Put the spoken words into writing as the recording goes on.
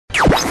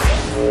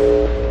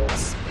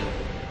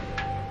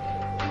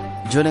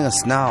Joining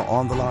us now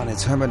on the line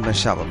is Herman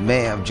Mashaba,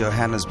 Mayor of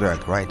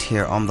Johannesburg, right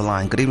here on the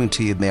line. Good evening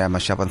to you, Mayor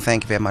Mashaba, and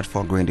thank you very much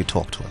for agreeing to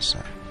talk to us,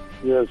 sir.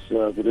 Yes,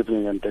 good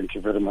evening, and thank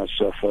you very much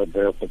for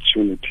the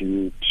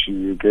opportunity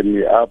to get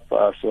me up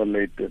so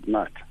late at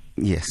night.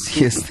 Yes,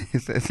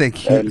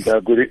 thank you. And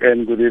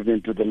good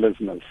evening to the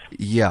listeners.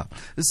 Yeah.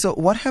 So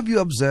what have you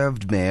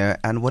observed, Mayor,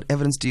 and what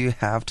evidence do you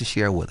have to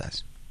share with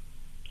us?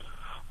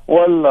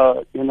 Well,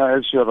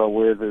 as you're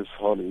aware, this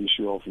whole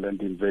issue of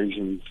land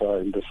invasions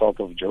in the south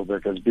of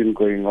Joburg has been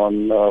going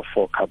on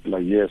for a couple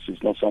of years.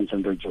 It's not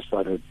something that just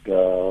started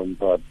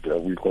but a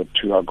week or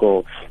two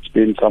ago. It's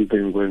been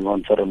something going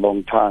on for a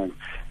long time.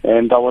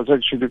 And I was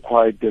actually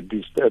quite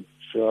disturbed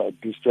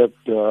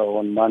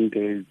on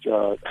Monday,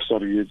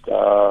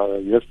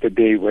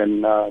 yesterday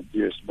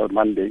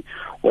Monday,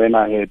 when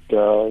I had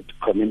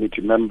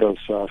community members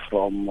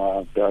from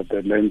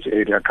the Lens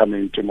area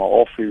coming to my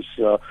office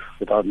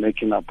without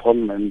making an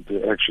appointment,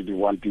 actually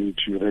wanting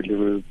to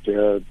really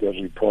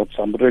report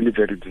some really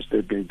very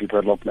disturbing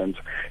developments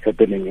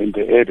happening in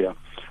the area.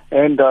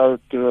 And I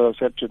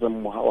said to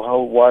them,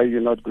 why you're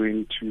not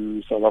going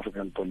to South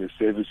African Police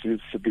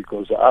Services?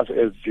 Because us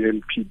as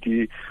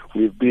GNPD,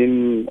 we've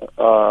been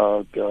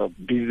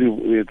busy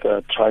with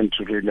trying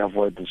to really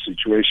avoid the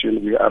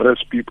situation. We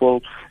arrest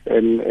people,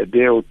 and a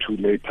day or two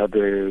later,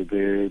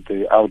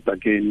 they're out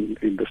again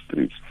in the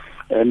streets.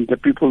 And the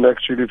people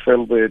actually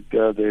felt that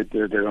they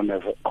don't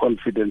have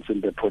confidence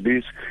in the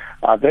police.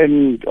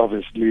 Then,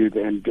 obviously,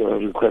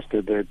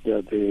 requested that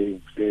they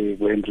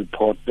go and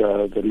report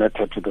the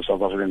matter to the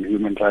South African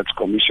Human Rights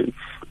Commission.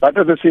 But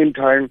at the same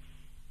time,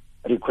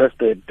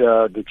 requested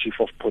the chief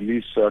of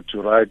police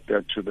to write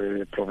to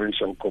the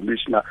provincial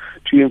commissioner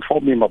to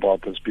inform him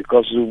about this,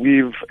 because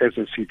we've, as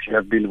a city,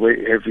 have been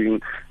having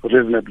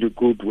reasonably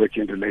good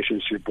working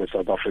relationship with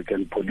South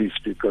African police,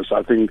 because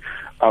I think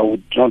I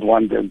would not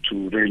want them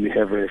to really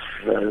have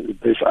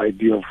this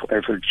idea of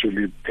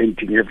actually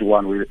painting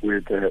everyone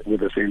with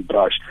the same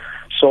brush.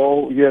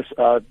 So, yes,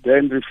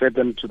 then referred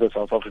them to the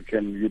South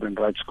African Human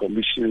Rights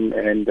Commission,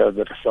 and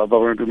the South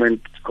African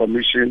Human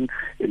Commission,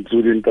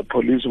 including the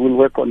police, will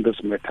work on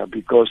this matter,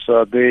 because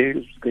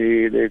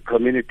the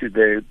community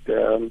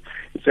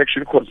is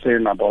actually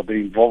concerned about the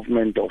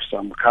involvement of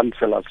some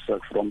councillors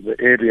from the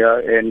area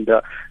and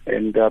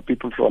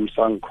people from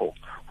Sanko,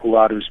 who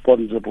are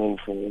responsible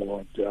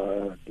for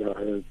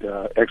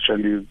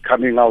actually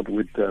coming out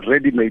with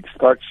ready-made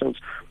structures,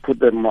 put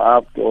them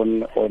up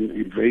on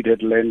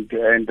invaded land,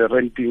 and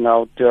renting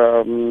out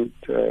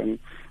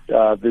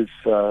this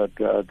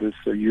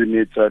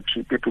units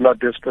to people who are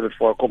desperate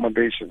for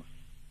accommodation.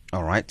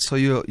 All right. So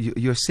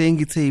you're saying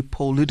it's a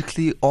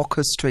politically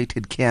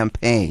orchestrated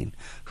campaign.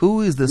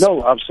 Who is this?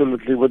 No,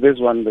 absolutely. With this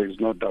one, there is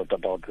no doubt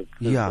about it.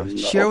 Yeah.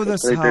 Share with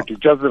us how. It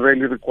just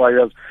really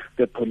requires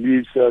the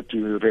police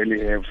to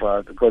really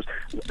have, because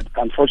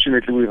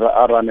unfortunately we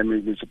are a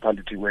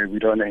municipality where we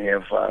don't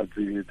have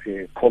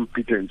the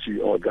competency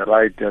or the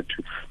right to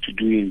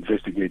do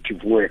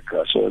investigative work.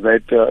 So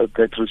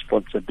that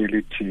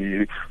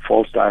responsibility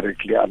falls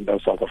directly under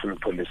South African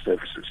Police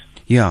Services.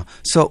 Yeah.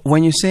 So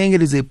when you're saying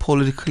it is a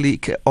politically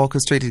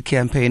orchestrated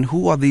campaign,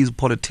 who are these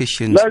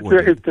politicians?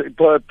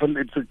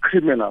 It's a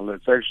criminal.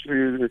 It's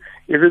actually,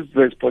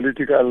 there's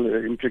political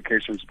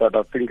implications, but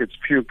I think it's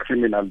pure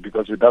criminal,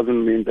 because it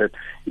doesn't mean that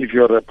if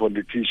you're a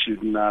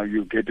politician,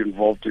 you get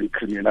involved in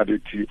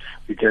criminality.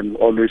 We can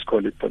always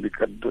call it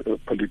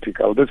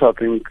political. This, I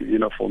think,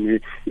 for me,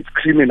 it's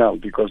criminal,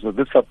 because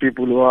these are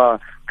people who are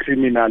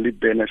criminally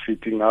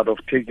benefiting out of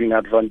taking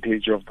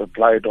advantage of the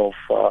plight of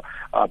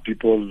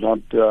people not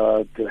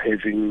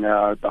having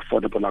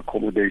affordable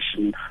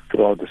accommodation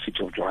throughout the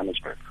city of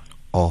Johannesburg.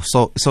 Oh,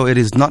 so it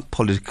is not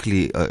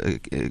politically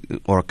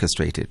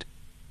orchestrated.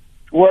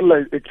 Well,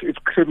 it's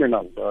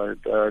criminal.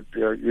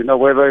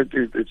 Whether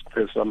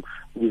there's some,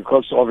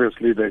 because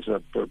obviously there's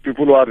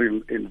people who are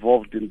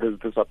involved in this.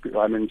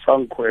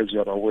 Sanko, as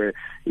you're aware,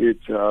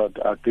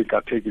 I think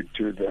I take it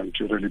to them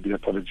to really be a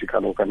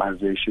political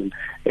organization,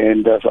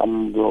 and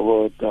some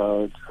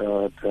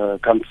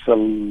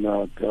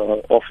council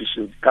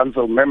officials,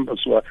 council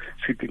members who are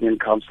sitting in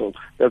council.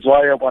 That's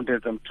why I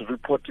wanted them to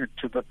report it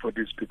to the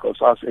police,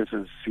 because us as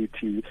a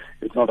city,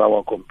 it's not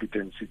our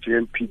competency.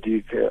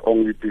 GNPD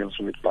only deals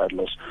with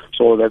bylaws.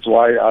 So that's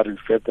why I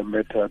referred the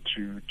matter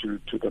to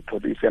the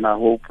police, and I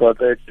hope that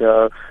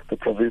the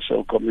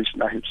provincial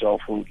commissioner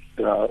himself will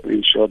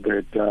ensure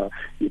that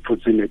he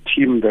puts in a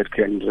team that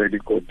can really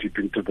go deep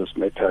into this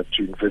matter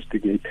to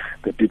investigate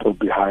the people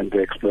behind the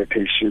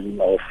exploitation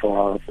of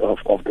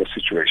the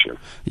situation.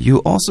 You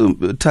also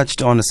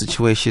touched on a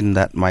situation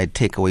that might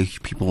take away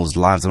people's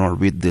lives. I want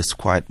to read this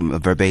quite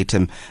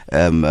verbatim.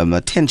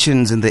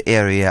 Tensions in the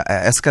area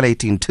are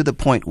escalating to the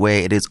point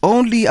where it is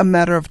only a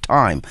matter of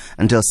time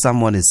until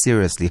someone is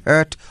seriously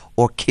hurt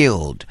or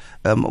killed.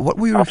 What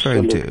were you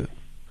referring to?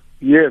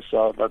 Yes,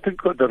 I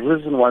think the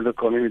reason why the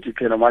community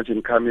can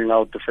imagine coming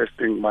out the first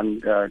thing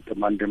the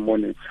Monday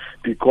morning,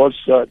 because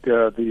I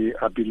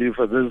believe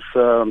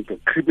the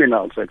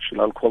criminals, actually,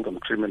 I'll call them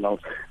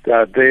criminals,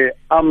 they're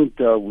armed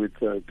with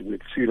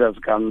serious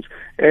guns,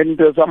 and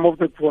some of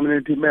the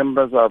community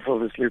members are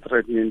obviously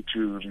threatening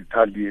to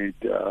retaliate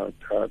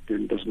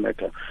in this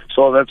matter.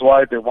 So that's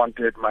why they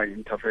wanted my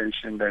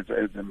intervention as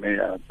the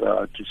mayor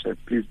to say,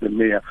 please, the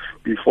mayor,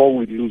 before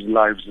we lose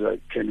lives,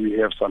 can we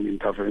have some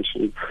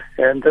intervention?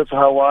 And that's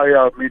how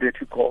I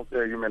immediately called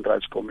the Human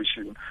Rights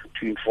Commission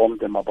to inform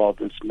them about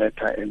this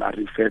matter, and I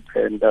referred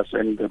and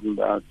sent them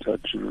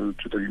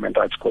to the Human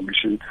Rights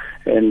Commission.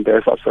 And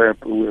as I said,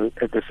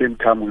 at the same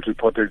time, we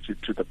reported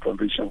it to the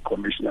Provincial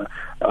Commissioner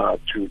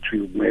to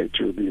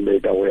be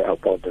made aware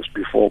about this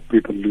before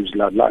people lose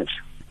their lives.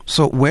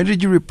 So where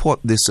did you report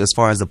this as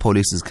far as the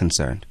police is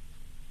concerned?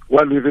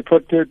 Well, we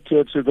reported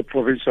to the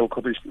Provincial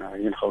Commissioner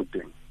in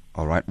Gauteng.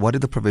 All right. What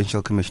did the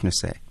Provincial Commissioner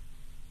say?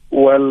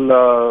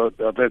 Well,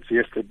 that's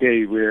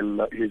yesterday.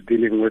 He's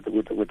dealing with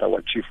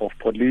our Chief of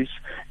Police,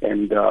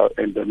 and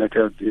the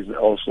matter is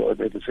also at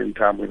the same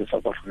time with the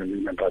South African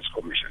Human Rights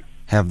Commission.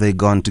 Have they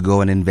gone to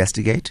go and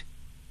investigate?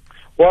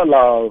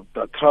 Well,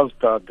 the trust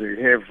that they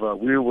have,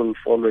 we will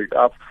follow it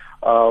up.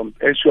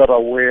 As you are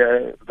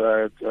aware,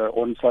 that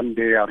on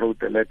Sunday I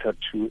wrote a letter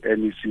to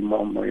MEC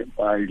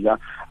Maila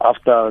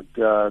after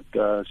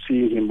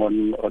seeing him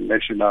on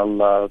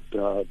national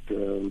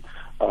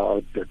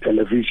the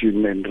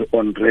television and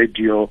on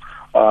radio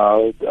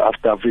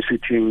after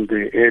visiting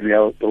the area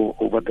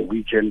over the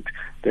weekend,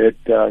 that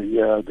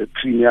the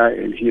Premier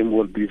and him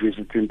will be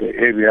visiting the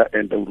area,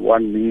 and they would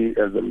want me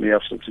as the mayor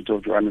of the city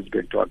of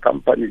Johannesburg to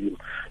accompany him.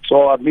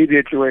 So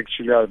immediately,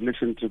 actually, I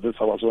listened to this.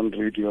 I was on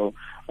radio.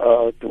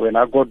 When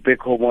I got back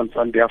home on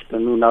Sunday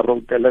afternoon, I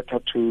wrote a letter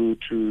to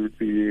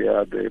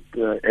the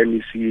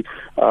MEC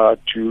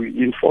to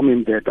inform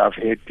him that I've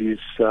had his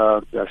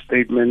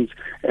statements,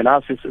 and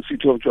as the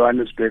city of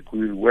Johannesburg,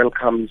 we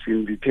welcome his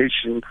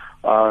invitation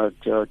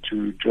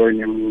to join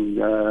him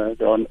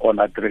on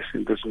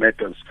addressing these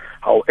matters.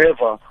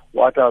 However,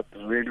 what I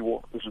really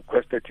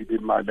requested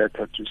in my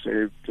letter to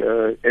say,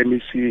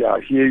 MEC, I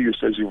hear you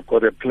says you've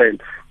got a plan.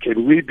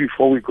 Can we,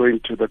 before we go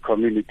into the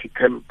community,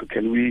 can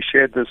we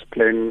share this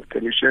plan?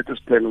 Can you share this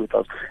plan with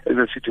us as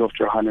a city of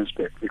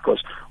Johannesburg?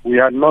 Because we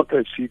are not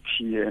a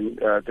city and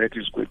that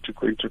is going to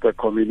go into the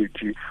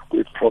community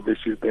with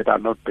promises that are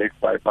not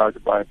backed by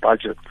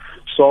budget.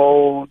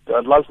 So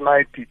last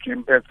night he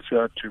came back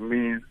to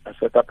me. I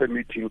set up a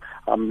meeting.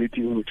 I'm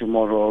meeting him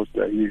tomorrow.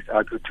 He's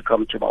agreed to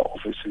come to my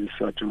offices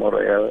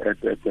tomorrow at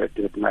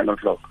 9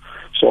 o'clock.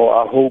 So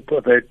I hope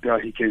that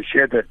he can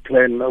share that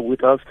plan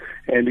with us.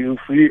 And if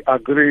we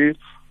agree,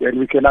 then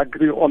we can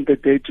agree on the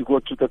day to go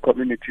to the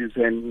communities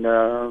and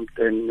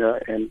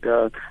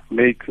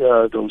make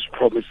those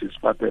promises.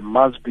 But there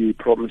must be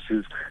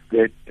promises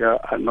that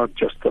are not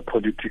just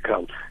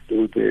political.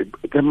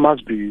 There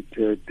must be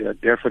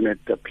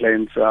definite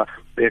plans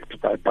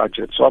backed by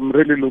budget. So I'm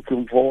really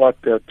looking forward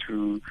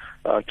to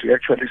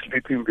actually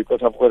sleeping,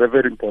 because I've got a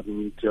very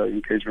important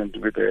engagement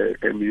with the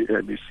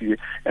MEC,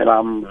 and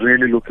I'm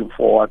really looking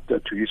forward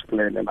to his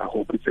plan, and I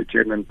hope it's a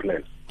genuine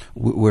plan.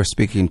 We're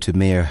speaking to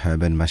Mayor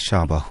Herman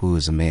Mashaba, who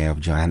is the mayor of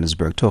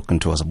Johannesburg, talking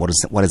to us about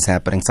what is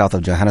happening south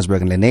of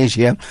Johannesburg and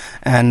Lenasia.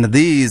 And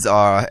these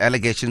are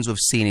allegations we've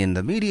seen in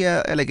the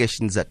media,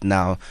 allegations that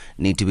now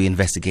need to be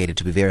investigated,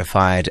 to be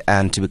verified,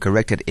 and to be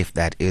corrected if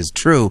that is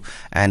true.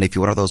 And if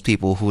you're one of those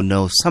people who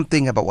know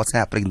something about what's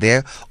happening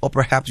there, or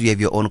perhaps you have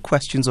your own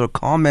questions or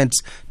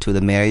comments to the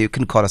mayor, you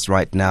can call us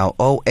right now,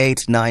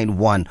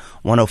 0891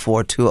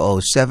 104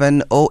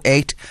 207,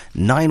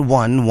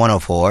 0891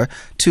 104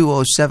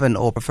 207,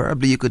 or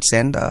preferably you could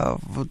send a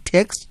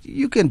text.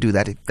 You can do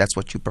that if that's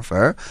what you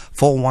prefer.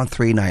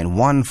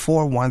 41391,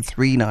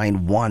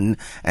 41391.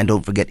 And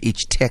don't forget,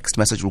 each text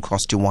message will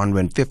cost you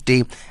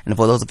 150. And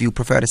for those of you who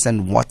prefer to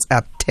send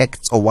WhatsApp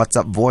texts or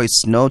WhatsApp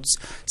voice notes,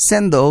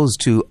 send those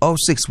to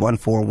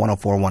 0614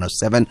 104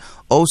 107,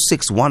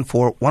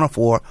 0614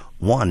 104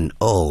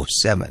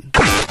 107.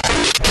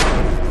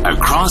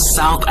 Across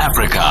South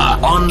Africa,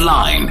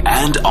 online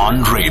and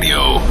on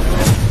radio.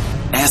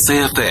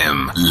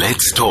 SAFM,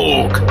 let's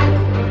talk.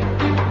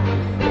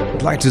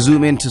 I'd like to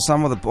zoom into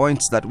some of the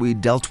points that we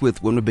dealt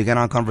with when we began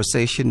our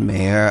conversation,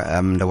 Mayor. I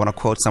want to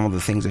quote some of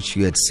the things that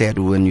you had said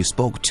when you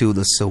spoke to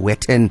the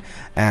Sowetan,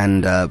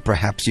 and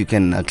perhaps you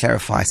can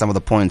clarify some of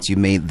the points you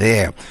made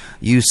there.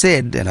 You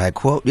said, and I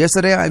quote,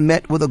 "Yesterday I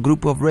met with a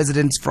group of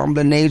residents from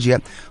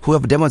Lenasia who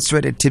have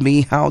demonstrated to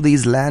me how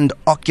these land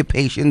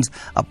occupations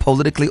are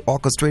politically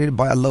orchestrated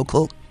by a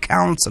local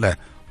councillor.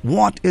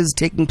 What is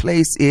taking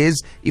place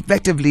is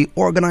effectively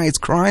organized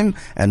crime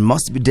and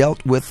must be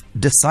dealt with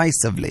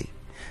decisively."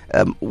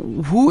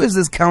 Who is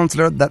this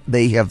councillor that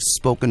they have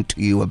spoken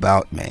to you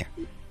about, Mayor?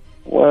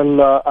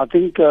 Well, I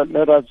think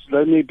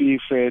let me be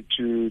fair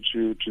to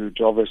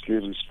obviously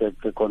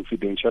respect the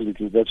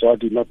confidentiality. That's why I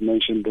did not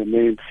mention the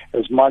name,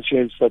 as much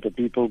as the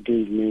people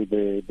gave me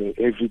the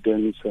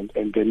evidence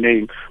and the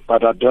name.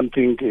 But I don't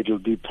think it will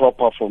be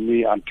proper for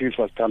me until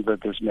such time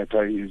that this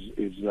matter is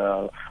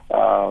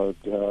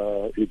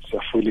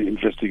fully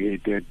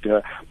investigated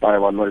by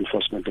our law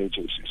enforcement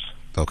agencies.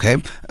 Okay.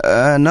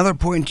 Another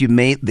point you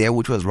made there,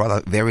 which was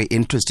rather very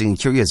interesting and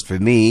curious for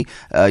me,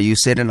 you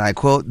said, and I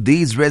quote,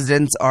 "These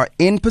residents are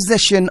in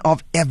possession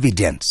of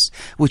evidence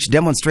which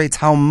demonstrates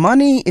how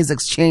money is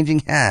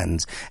exchanging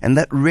hands and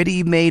that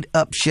ready-made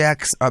up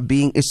shacks are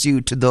being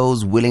issued to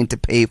those willing to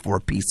pay for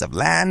a piece of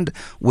land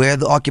where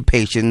the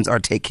occupations are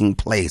taking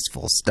place."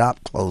 Full stop,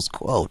 close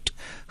quote.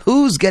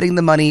 Who's getting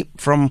the money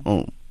from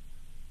whom?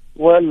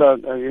 Well,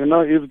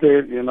 if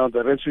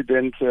the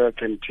residents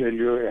can tell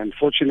you, and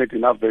fortunate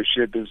enough, they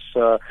shared this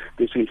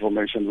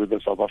information with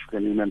the South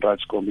African Human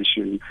Rights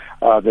Commission.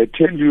 They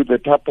tell you the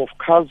type of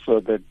cars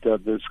that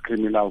these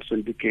criminal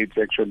syndicates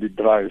actually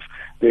drive.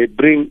 They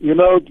bring,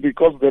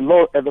 because the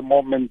law at the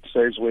moment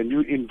says when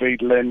you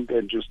invade land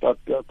and you start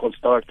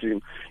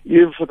constructing,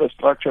 if the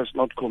structure is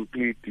not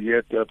complete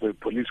yet, the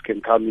police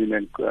can come in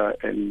and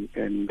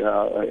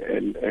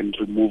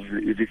remove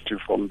the evictee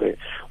from there.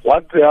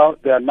 What they are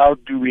now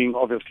doing.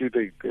 Obviously,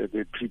 they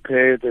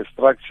prepare the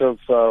structures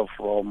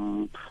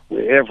from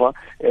wherever,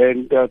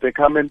 and they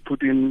come and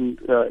put in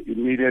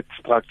immediate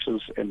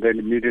structures, and then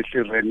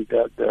immediately rent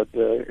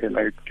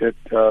and get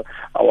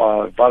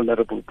our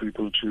vulnerable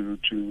people to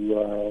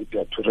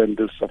rent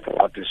these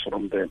properties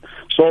from them.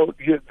 So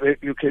you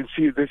can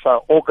see these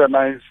are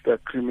organized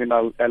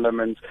criminal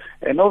elements,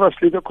 and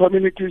obviously the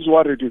community is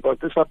worried because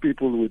these are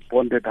people with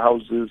bonded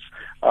houses.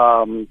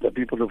 The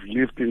people have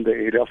lived in the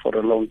area for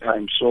a long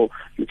time, so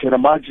you can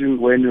imagine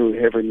when you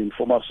have an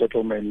informal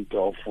settlement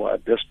of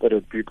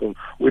desperate people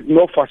with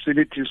no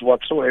facilities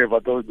whatsoever,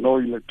 no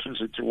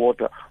electricity,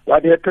 water.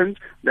 What happens?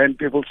 Then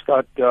people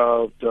start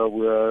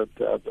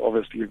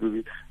obviously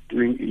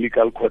doing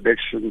illegal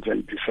connections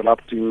and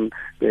disrupting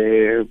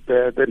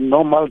the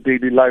normal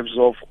daily lives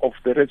of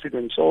the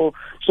residents. So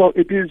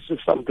it is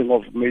something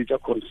of major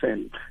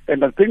concern.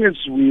 And the thing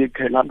is, we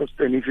can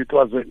understand if it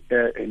was an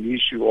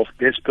issue of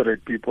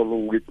desperate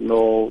people with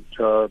no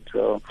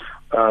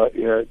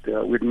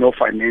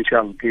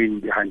financial gain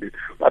behind it.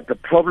 But the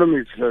problem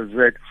is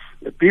that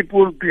the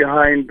people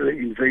behind the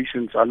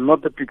invasions are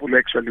not the people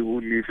actually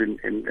who live in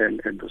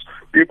this.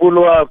 People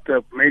who are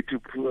made to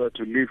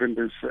live in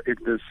this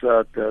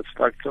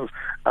structures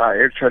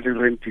are actually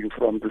renting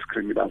from these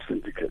criminal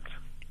syndicates.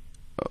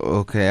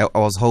 Okay, I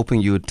was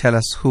hoping you would tell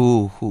us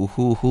who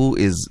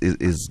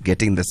is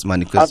getting this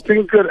money. I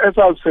think, as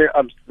I'm saying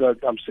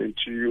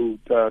to you,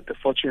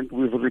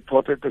 we've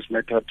reported this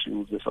matter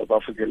to the South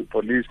African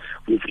police.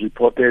 We've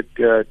reported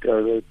the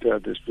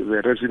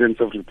residents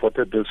have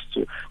reported this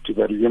to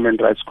the Human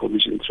Rights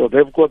Commission. So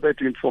they've got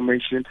that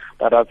information.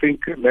 But I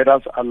think let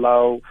us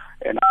allow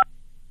and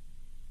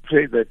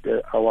pray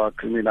that our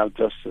criminal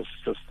justice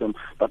system,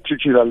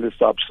 particularly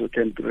SAPS,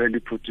 can really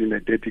put in a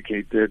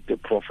dedicated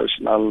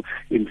professional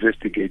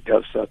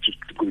investigators to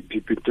go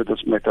deep into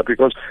this matter,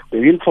 because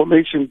the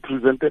information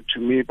presented to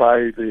me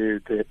by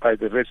the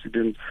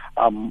residents,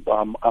 I'm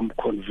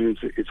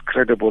convinced it's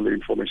credible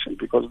information,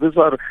 because these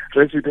are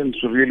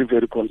residents really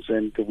very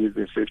concerned with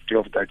the safety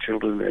of their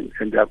children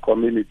and their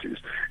communities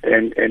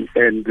and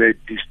the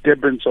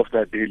disturbance of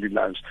their daily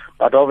lives.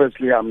 But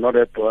obviously, I'm not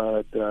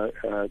the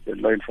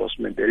law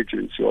enforcement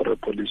agency or a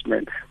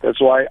policeman. That's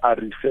why I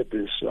refer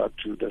this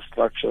to the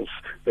structures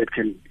that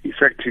can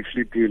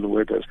effectively deal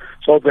with this,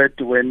 so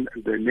that when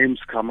the names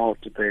come out,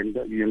 then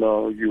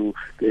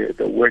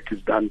the work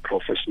is done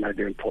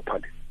professionally and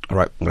properly. All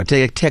right, I'm going to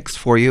take a text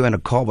for you and a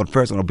call, but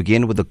first I'm going to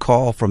begin with a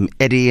call from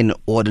Eddie in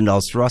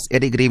Ordenals.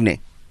 Eddie, good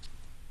evening.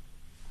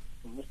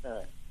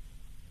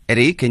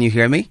 Eddie, can you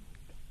hear me?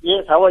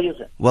 Yes, how are you,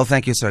 sir? Well,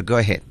 thank you, sir. Go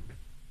ahead.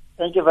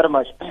 Thank you very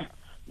much.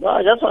 No,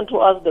 I just want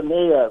to ask the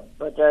mayor,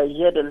 but I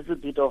heard a little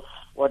bit of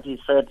what he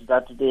said,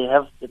 that they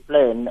have the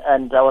plan,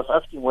 and I was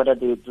asking whether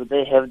do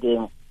they have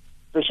the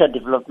special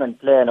development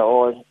plan,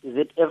 or is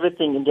it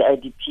everything in the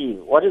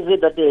IDP? What is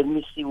it that the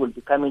MEC will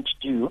be coming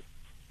to do?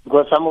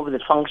 Because some of the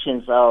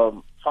functions are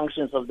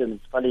functions of the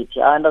municipality.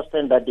 I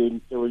understand that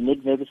they will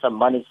need maybe some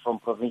money from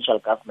provincial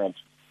government,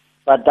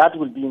 but that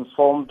will be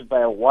informed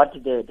by what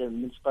the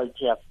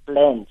municipality have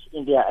planned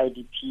in their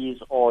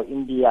IDPs or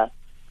in their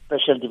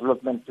special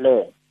development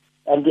plan.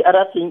 And the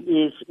other thing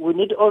is, we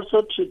need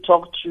also to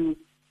talk to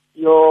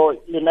your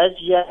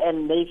Lenasia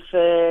and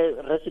Mayfair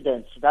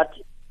residents that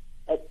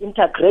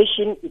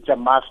integration is a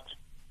must.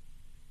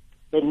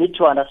 They need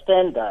to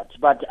understand that.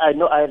 But I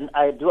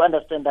do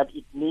understand that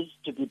it needs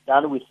to be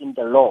done within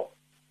the law.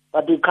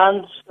 But they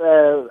can't,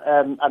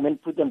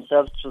 put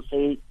themselves to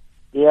say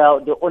they are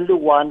the only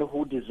one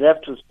who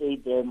deserve to stay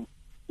there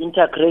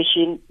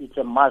integration, it's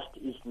a must.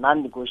 It's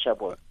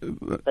non-negotiable.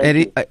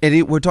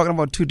 Eddie, we're talking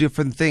about two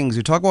different things.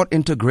 You talk about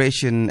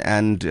integration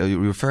and you're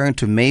referring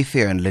to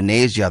Mayfair and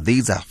Lenasia.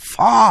 These are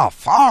far,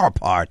 far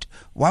apart.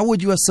 Why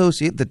would you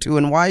associate the two,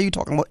 and why are you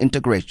talking about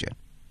integration?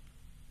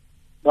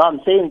 No, I'm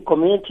saying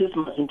communities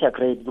must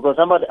integrate because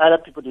some of the other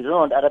people, they don't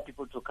want other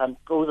people to come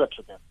closer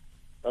to them.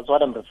 That's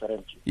what I'm referring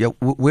to. Yeah,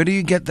 where do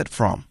you get that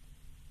from?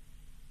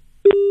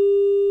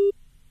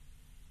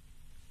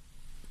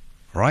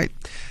 Right.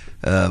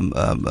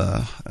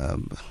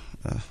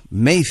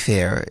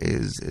 Mayfair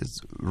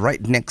is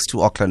right next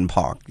to Auckland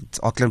Park. It's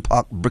Auckland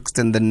Park,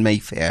 Brixton, then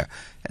Mayfair.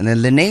 And then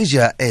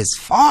Lenasia is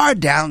far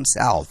down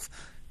south.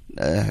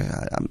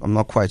 I'm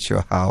not quite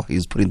sure how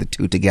he's putting the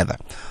two together.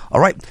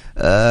 All right,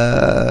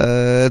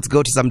 let's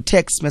go to some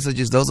text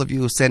messages. Those of you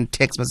who send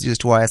text messages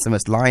to our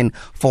SMS line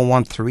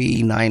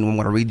 41391. I'm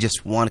going to read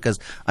just one because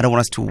I don't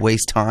want us to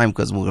waste time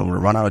because we're going to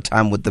run out of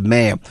time with the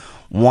mayor.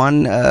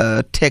 One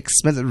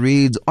text message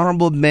reads,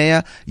 Honorable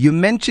Mayor, you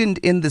mentioned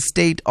in the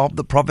state of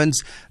the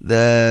province,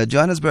 the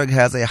Johannesburg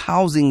has a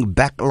housing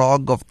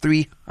backlog of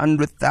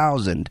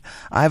 300,000.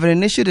 I have an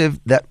initiative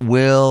that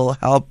will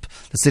help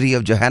the city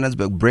of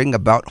Johannesburg bring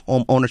about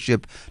home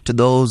ownership to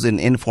those in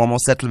informal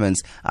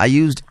settlements. I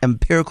used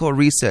empirical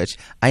research.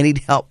 I need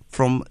help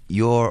from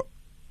your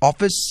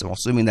office. I'm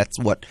assuming that's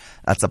what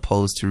that's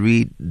supposed to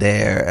read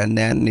there, and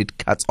then it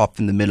cuts off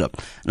in the middle.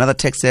 Another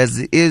text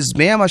says, is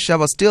Mayor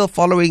Mashaba still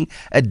following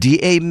a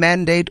DA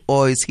mandate,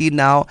 or is he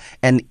now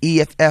an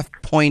EFF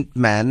point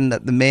man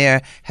that the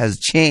mayor has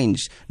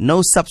changed?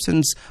 No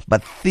substance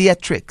but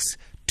theatrics.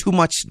 Too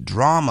much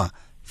drama.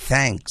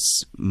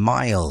 Thanks,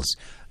 Miles.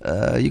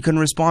 You can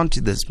respond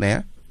to this,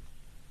 Mayor.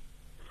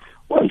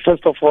 Well,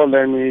 first of all,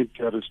 let me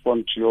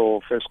respond to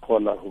your first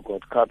caller who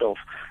got cut off.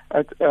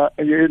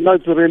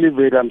 It's really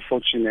very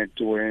unfortunate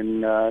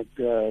when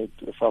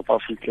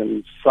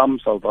some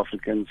South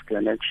Africans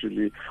can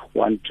actually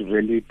want to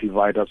really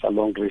divide us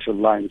along racial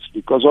lines,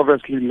 because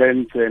obviously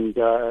land and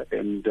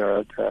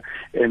the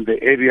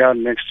area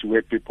next to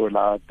where people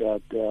are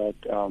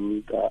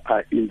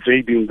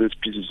invading these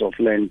pieces of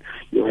land,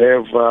 you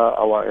have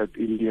our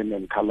Indian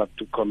and colored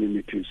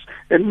communities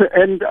and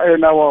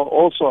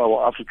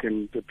our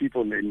African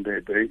people in there.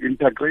 The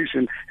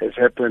integration has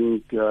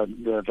happened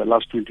the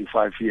last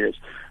 25 years.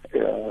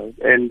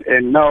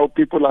 And now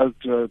people are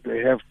they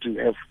have to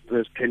have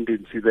this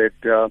tendency that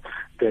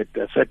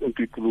certain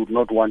people would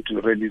not want to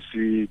really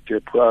see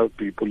the poor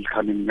people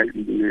coming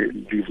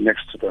live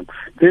next to them.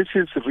 This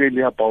is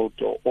really about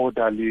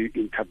orderly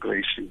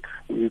integration.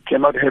 You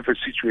cannot have a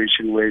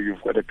situation where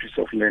you've got a piece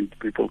of land,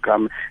 people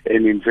come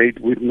and invade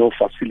with no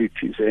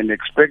facilities and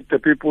expect the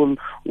people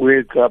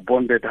with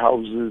bonded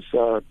houses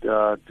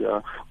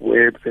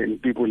where then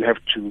people have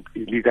to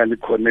illegally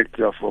connect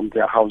from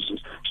their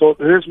houses. So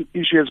this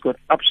issue has got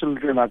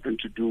absolutely nothing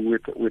to do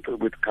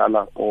with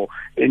color or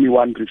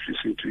anyone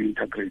refusing to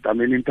integrate. I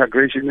mean,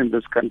 integration in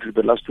this country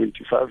the last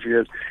 25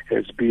 years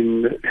has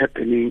been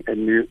happening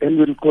and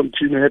will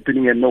continue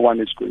happening, and no one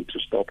is going to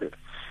stop it.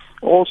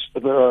 Also,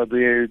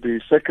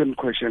 the second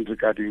question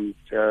regarding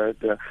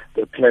the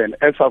plan,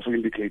 as I've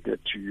indicated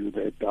to you,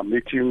 that I'm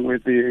meeting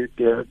with the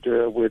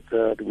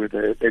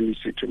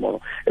NEC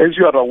tomorrow. As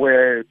you are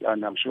aware,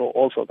 and I'm sure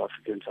all South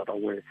Africans are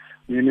aware,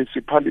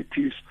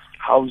 municipalities'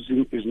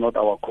 housing is not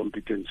our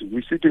competency.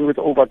 We're sitting with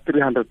over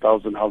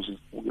 300,000 houses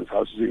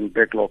in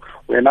backlog.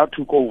 When I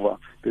took over,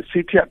 the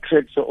city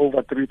attracts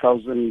over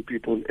 3,000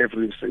 people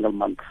every single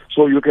month.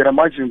 So you can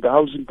imagine the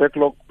housing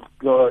backlog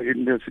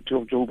in the city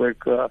of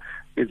Joburg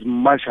is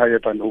much higher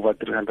than over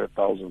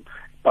 300,000.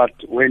 But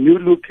when you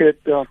look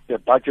at the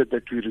budget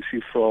that we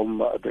receive from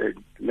the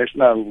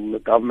national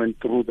government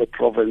through the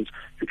province,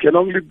 you can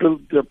only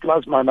build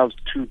plus minus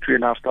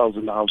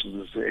 2,500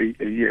 houses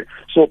a year.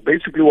 So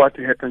basically what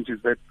happens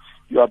is that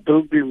you are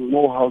building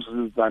more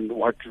houses than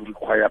what you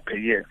require per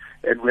year.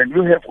 And when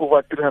you have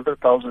over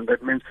 300,000,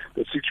 that means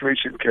the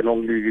situation can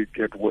only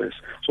get worse.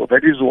 So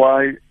that is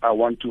why I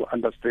want to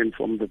understand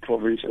from the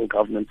provincial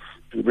government,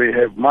 do they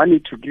have money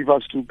to give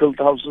us to build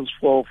houses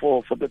for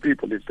the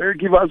people? If they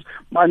give us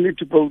money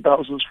to build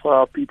houses for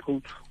our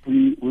people,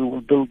 we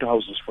will build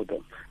houses for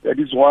them. That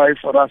is why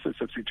for us as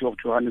a city of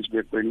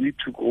Johannesburg, when we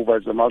took over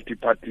as a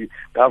multi-party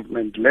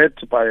government led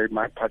by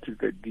my party,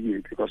 the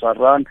DA, because I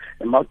ran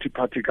a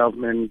multi-party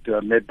government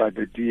led by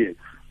the DA,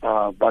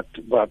 but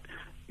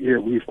yeah,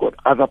 we've got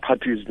other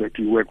parties that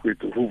we work with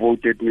who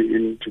voted me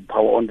into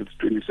power on the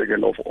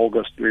 22nd of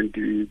August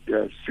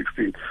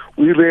 2016.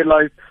 We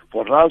realized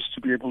for us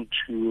to be able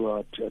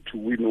to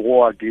win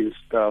war against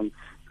the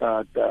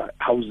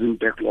housing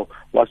backlog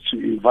was to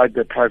invite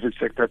the private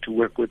sector to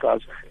work with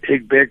us,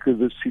 take back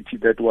the city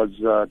that was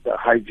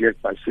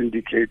hijacked by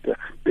syndicate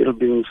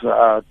buildings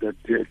that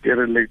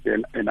derelict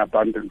and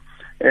abandoned.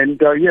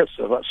 And yes,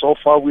 so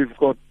far we've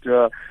got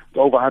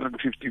over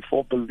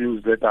 154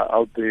 buildings that are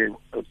out there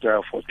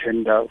for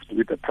tender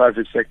with the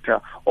private sector,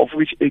 of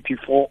which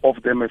 84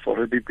 of them have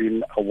already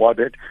been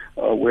awarded,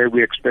 where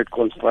we expect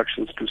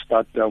constructions to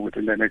start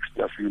within the next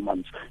few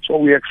months. So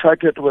we're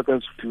excited with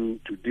us to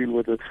deal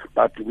with it,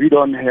 but we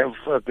don't have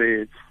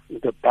the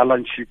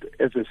balance sheet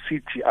as a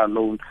city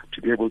alone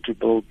to be able to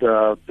build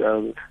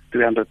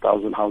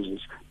 300,000 houses.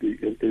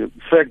 In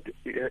fact,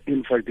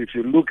 if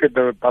you look at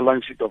the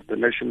balance sheet of the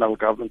national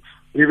government,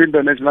 even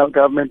the national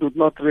government would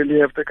not really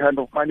have the kind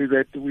of money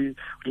that we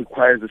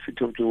require the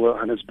city of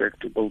Johannesburg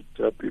to build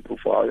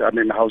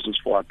houses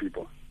for our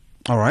people.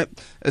 All right.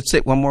 Let's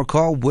take one more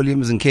call.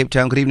 William is in Cape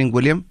Town. Good evening,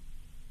 William.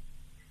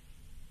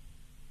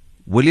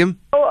 William?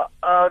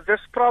 This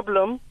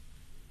problem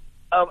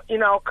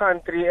in our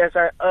country, as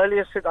I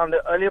earlier said on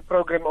the earlier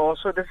program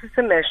also, this is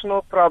a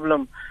national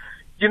problem.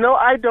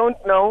 I don't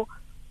know.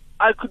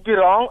 I could be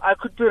wrong, I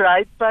could be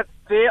right, but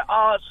there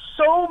are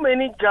so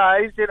many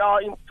guys that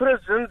are in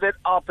prison, that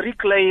are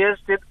bricklayers,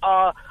 that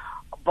are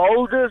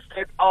builders,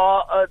 that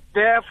are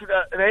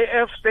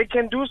they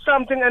can do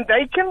something and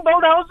they can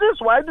build houses.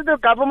 Why did the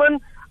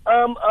government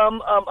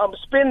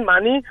spend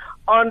money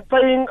on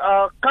paying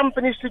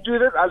companies to do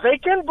that? They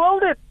can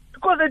build it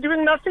because they're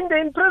doing nothing.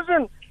 They're in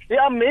prison.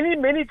 There are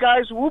many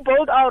guys who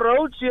built our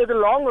roads here, the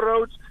long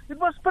roads. It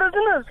was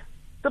prisoners.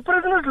 The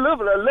prisoners live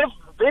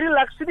very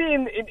luxury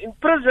in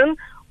prison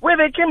where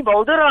they can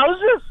build their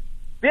houses.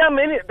 There are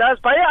many. There's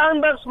baie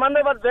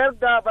aandagsmanne wat werk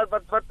daar,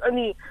 wat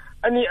in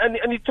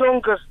die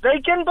tronkers. They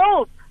can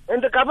build,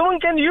 and the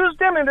government can use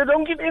them, and they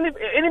don't give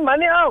any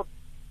money out.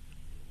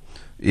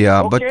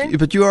 Yeah, Okay.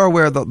 but you are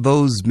aware that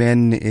those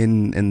men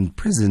in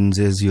prisons,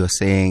 as you're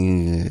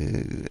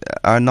saying,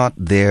 are not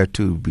there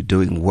to be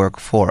doing work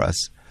for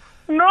us.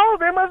 No,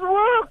 they must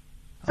work.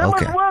 They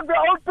Okay. must work. The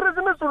old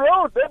prisoners'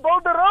 road. They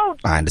build the road.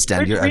 I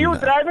understand. Which you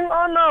driving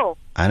on now.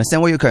 I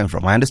understand where you're coming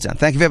from. I understand.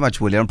 Thank you very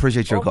much, William.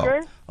 Appreciate your call.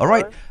 Okay. All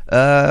right.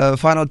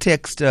 Final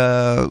text.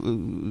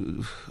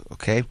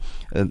 Okay.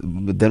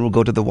 Then we'll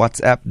go to the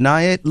WhatsApp. Now,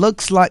 it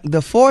looks like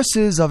the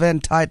forces of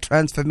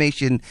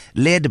anti-transformation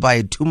led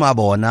by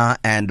Tumabona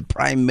and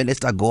Prime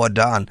Minister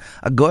Gordon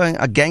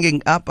are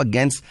ganging up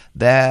against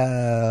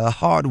the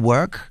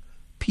hardworking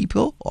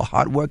people,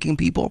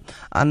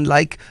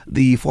 unlike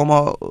the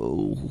former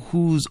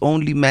whose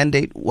only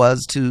mandate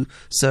was to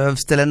serve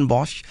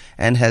Stellenbosch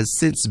and has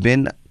since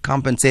been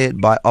compensated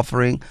by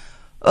offering.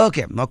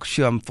 Okay, I'm not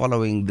sure I'm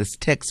following this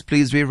text.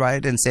 Please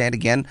rewrite it and say it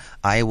again.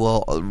 I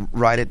will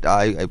write it.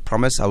 I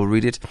promise I will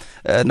read it.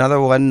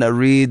 Another one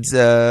reads,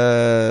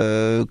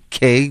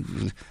 okay.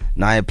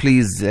 Now,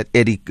 please,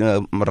 Eddie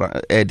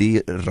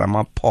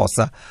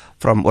Ramaphosa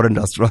from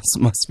Orlando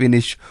must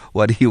finish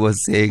what he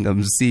was saying.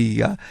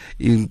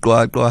 In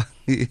Kwa.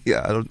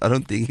 Yeah, I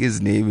don't think his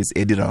name is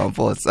Eddie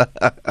Ramaphosa.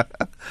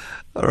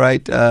 All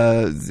right.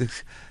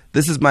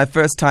 This is my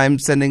first time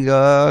sending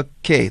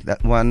okay,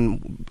 that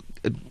one.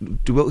 Are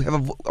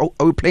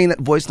we playing that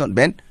voice note,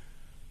 Ben?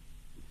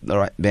 All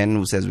right, Ben,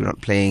 who says we're not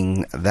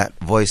playing that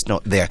voice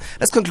note there.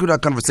 Let's conclude our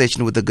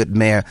conversation with the good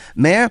Mayor.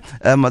 Mayor,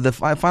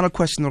 the final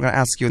question we're going to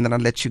ask you, and then I'll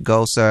let you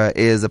go, sir,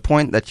 is a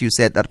point that you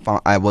said that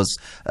I was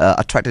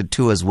attracted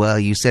to as well.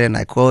 You said, and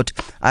I quote,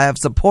 I have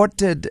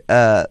supported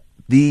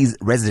these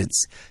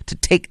residents to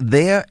take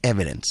their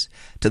evidence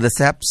to the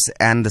SAPS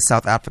and the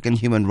South African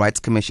Human Rights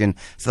Commission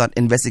so that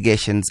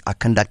investigations are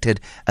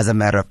conducted as a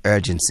matter of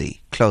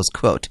urgency. Close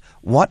quote.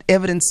 What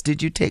evidence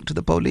did you take to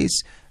the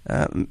police,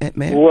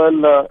 Mayor?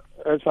 Well,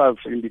 as I've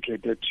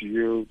indicated to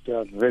you,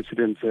 the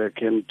residents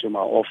came to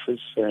my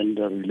office and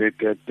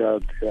related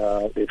their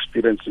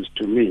experiences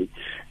to me.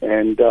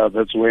 And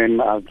that's when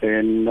I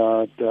then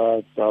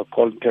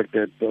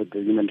contacted the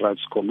Human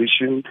Rights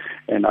Commission,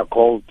 and I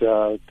called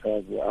our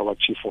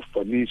Chief of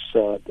Police,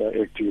 the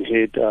acting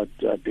head,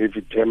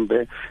 David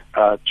Tembe,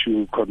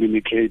 to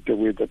communicate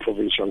with the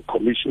Provincial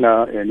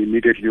Commissioner, and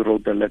immediately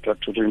wrote a letter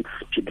to him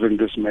to bring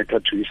this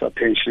matter to his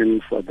attention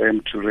for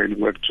them to really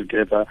work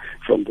together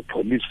from the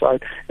police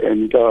side. And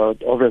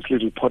obviously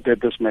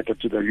reported this matter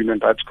to the Human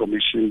Rights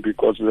Commission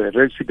because the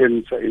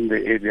residents in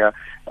the area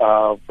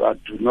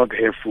do not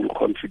have full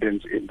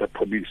confidence in the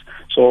police.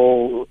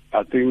 So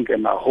I think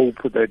and I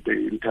hope that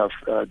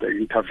the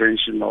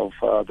intervention of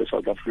the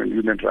South African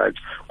Human Rights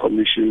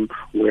Commission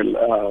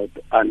will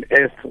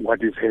unearth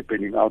what is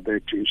happening out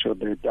there to ensure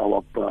that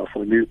our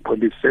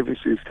police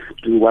services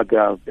do what they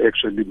are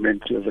actually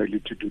meant really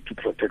to do to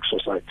protect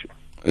society.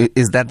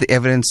 Is that the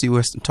evidence you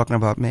were talking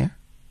about, Mayor?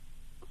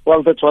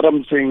 Well, that's what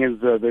I'm saying is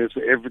there's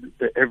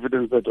the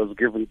evidence that was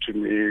given to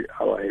me.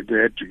 I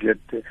had to get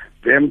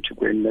them to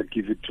go and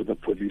give it to the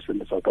police and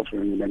the South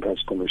African Human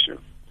Rights Commission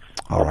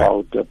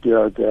about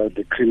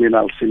the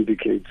criminal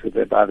syndicates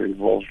that are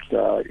involved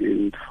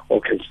in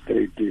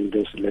orchestrating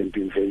these land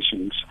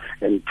invasions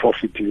and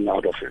profiting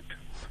out of it.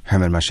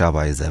 Herman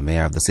Mashaba is the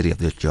mayor of the city of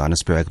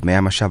Johannesburg. Mayor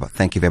Mashaba,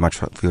 thank you very much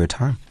for your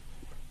time.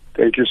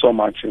 Thank you so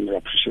much, and I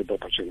appreciate the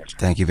opportunity.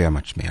 Thank you very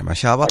much, Mayor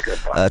Mashaba.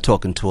 Okay,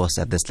 talking to us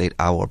at this late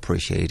hour.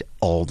 Appreciate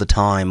all the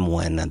time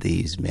when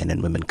these men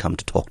and women come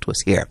to talk to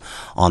us here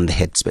on the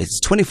Headspace. It's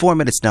 24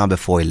 minutes now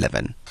before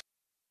 11.